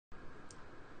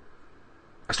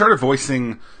I started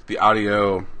voicing the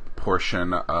audio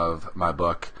portion of my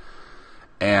book,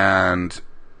 and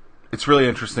it's really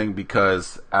interesting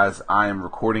because as I am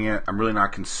recording it, I'm really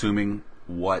not consuming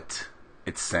what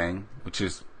it's saying, which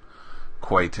is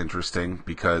quite interesting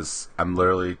because I'm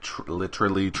literally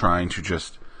trying to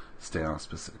just stay on a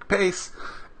specific pace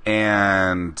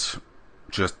and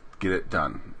just get it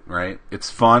done, right? It's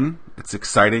fun, it's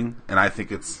exciting, and I think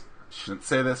I shouldn't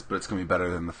say this, but it's going to be better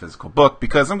than the physical book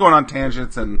because I'm going on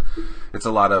tangents and it's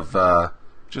a lot of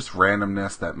just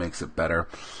randomness that makes it better.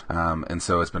 And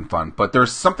so it's been fun. But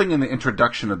there's something in the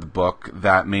introduction of the book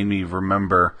that made me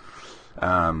remember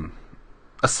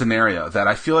a scenario that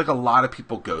I feel like a lot of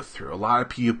people go through. A lot of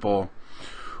people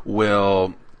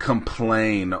will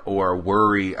complain or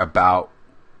worry about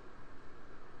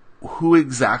who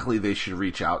exactly they should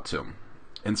reach out to.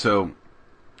 And so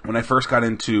when I first got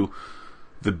into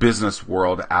the business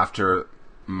world after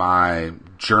my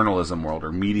journalism world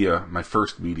or media, my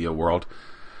first media world,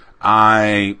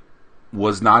 I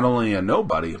was not only a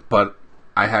nobody, but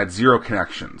I had zero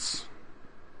connections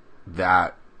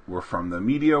that were from the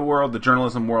media world, the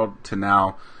journalism world, to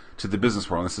now to the business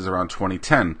world. This is around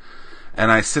 2010.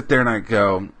 And I sit there and I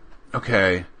go,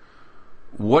 okay,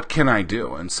 what can I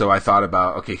do? And so I thought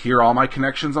about, okay, here are all my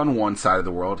connections on one side of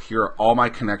the world. Here are all my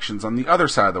connections on the other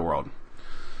side of the world.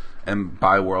 And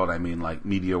by world, I mean like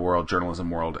media world, journalism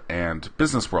world, and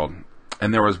business world.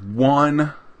 And there was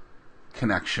one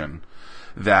connection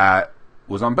that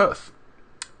was on both.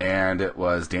 And it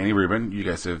was Danny Rubin. You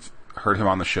guys have heard him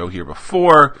on the show here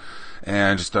before.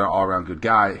 And just an all-around good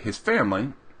guy. His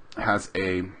family has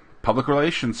a public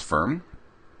relations firm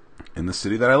in the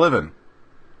city that I live in.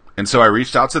 And so I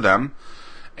reached out to them.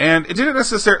 And it didn't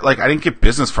necessarily, I didn't get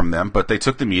business from them, but they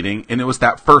took the meeting, and it was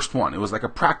that first one. It was like a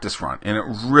practice run, and it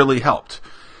really helped.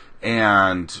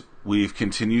 And we've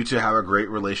continued to have a great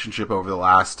relationship over the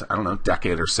last,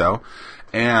 decade or so.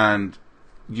 And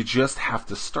you just have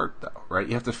to start, though, right?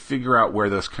 You have to figure out where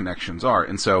those connections are.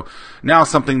 And so now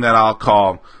something that I'll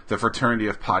call the Fraternity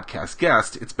of Podcast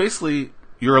Guests, it's basically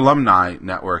your alumni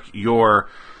network, the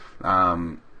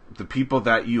people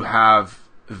that you have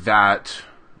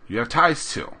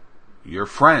ties to, your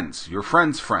friends,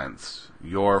 friends,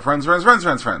 your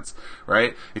friends,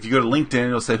 right? If you go to LinkedIn,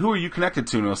 it'll say, who are you connected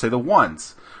to? And it'll say the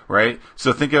ones, right?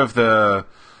 So think of the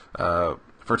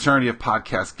Fraternity of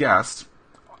Podcast Guests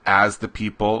as the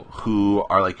people who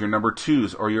are like your number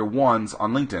twos or your ones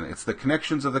on LinkedIn. It's the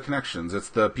connections of the connections. It's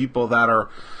the people that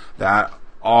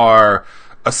are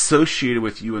associated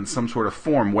with you in some sort of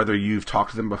form, whether you've talked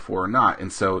to them before or not.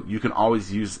 And so you can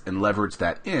always use and leverage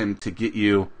that in to get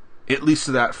you at least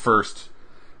to that first,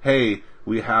 hey,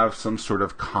 we have some sort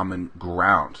of common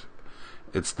ground.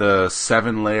 It's the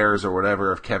 7 layers or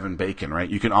whatever of Kevin Bacon, right?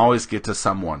 You can always get to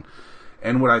someone.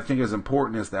 And what I think is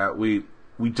important is that we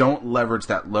don't leverage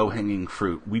that low-hanging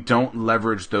fruit. We don't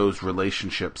leverage those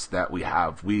relationships that we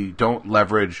have. We don't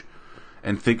leverage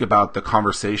and think about the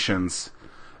conversations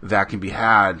that can be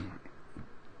had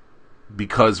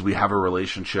because we have a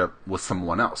relationship with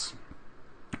someone else,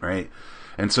 right?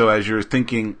 And so as you're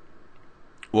thinking,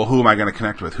 well, who am I going to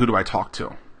connect with? Who do I talk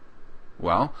to?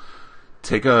 Well,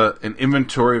 take an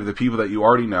inventory of the people that you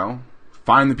already know,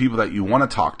 find the people that you want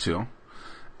to talk to,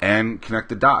 and connect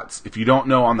the dots. If you don't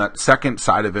know on that second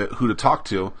side of it who to talk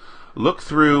to, look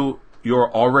through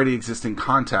your already existing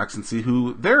contacts and see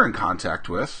who they're in contact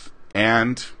with,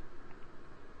 and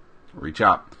reach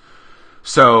out.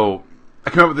 So I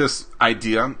came up with this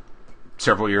idea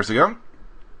several years ago.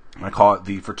 I call it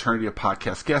the Fraternity of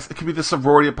Podcast Guests. It could be the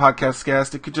Sorority of Podcast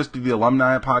Guests. It could just be the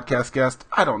Alumni of Podcast Guests.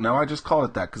 I don't know. I just called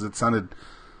it that because it sounded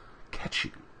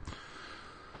catchy.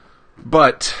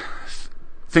 But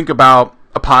think about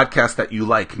a podcast that you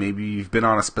like. Maybe you've been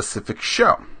on a specific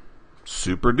show.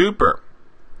 Super duper.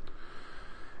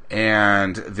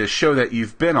 And the show that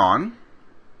you've been on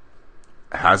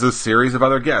has a series of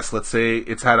other guests. Let's say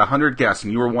it's had 100 guests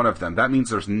and you were one of them. That means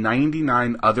there's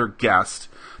 99 other guests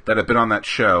that have been on that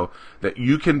show that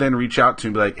you can then reach out to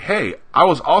and be like, hey, I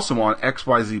was also on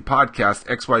XYZ podcast,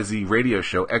 XYZ radio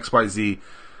show, XYZ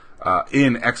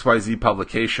in XYZ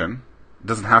publication. It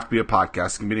doesn't have to be a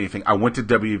podcast. It can be anything. I went to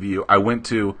WVU. I went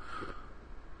to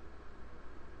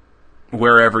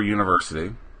wherever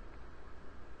university.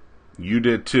 You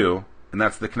did too. And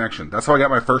that's the connection. That's how I got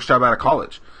my first job out of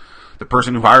college. The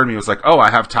person who hired me was like, oh,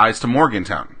 I have ties to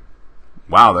Morgantown.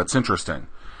 Wow, that's interesting.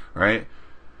 Right?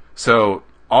 So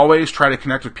always try to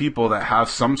connect with people that have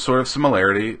some sort of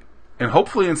similarity, and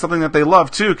hopefully in something that they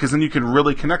love too, because then you can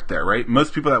really connect there, right?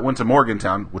 Most people that went to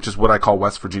Morgantown, which is what I call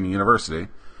West Virginia University,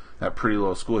 that pretty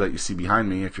little school that you see behind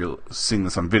me if you're seeing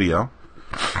this on video,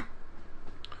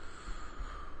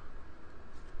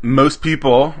 most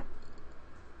people,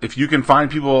 if you can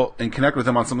find people and connect with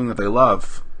them on something that they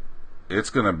love, that's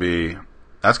gonna be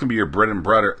your bread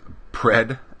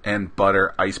and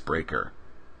butter icebreaker.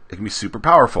 It can be super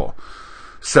powerful.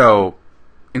 So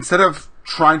instead of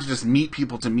trying to just meet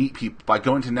people by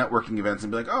going to networking events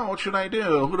and be like, oh, what should I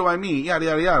do? Who do I meet? Yada,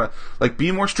 yada, yada. Like,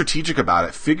 be more strategic about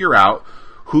it. Figure out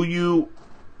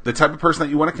the type of person that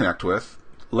you want to connect with.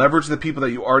 Leverage the people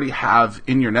that you already have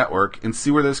in your network and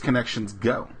see where those connections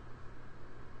go.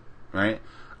 Right?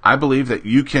 I believe that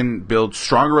you can build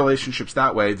stronger relationships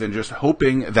that way than just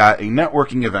hoping that a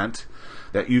networking event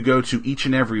that you go to each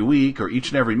and every week or each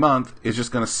and every month is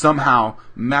just going to somehow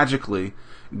magically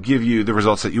give you the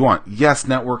results that you want. Yes,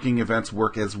 networking events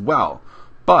work as well,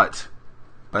 but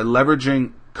by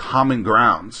leveraging common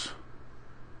grounds,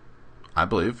 I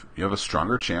believe you have a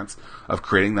stronger chance of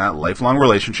creating that lifelong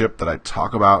relationship that I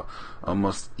talk about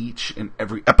almost each and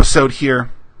every episode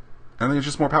here. I think it's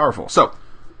just more powerful. So,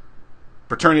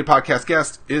 Fraternity Podcast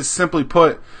Guest is, simply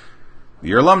put,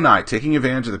 your alumni taking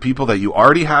advantage of the people that you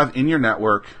already have in your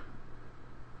network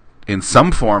in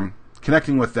some form,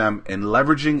 connecting with them and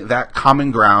leveraging that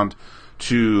common ground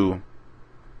to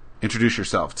introduce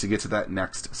yourself, to get to that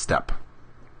next step.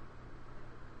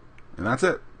 And that's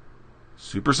it.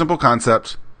 Super simple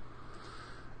concept.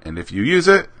 And if you use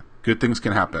it, good things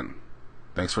can happen.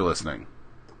 Thanks for listening.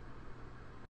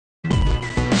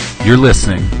 You're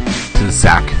listening to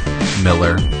Zack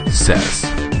Miller Says.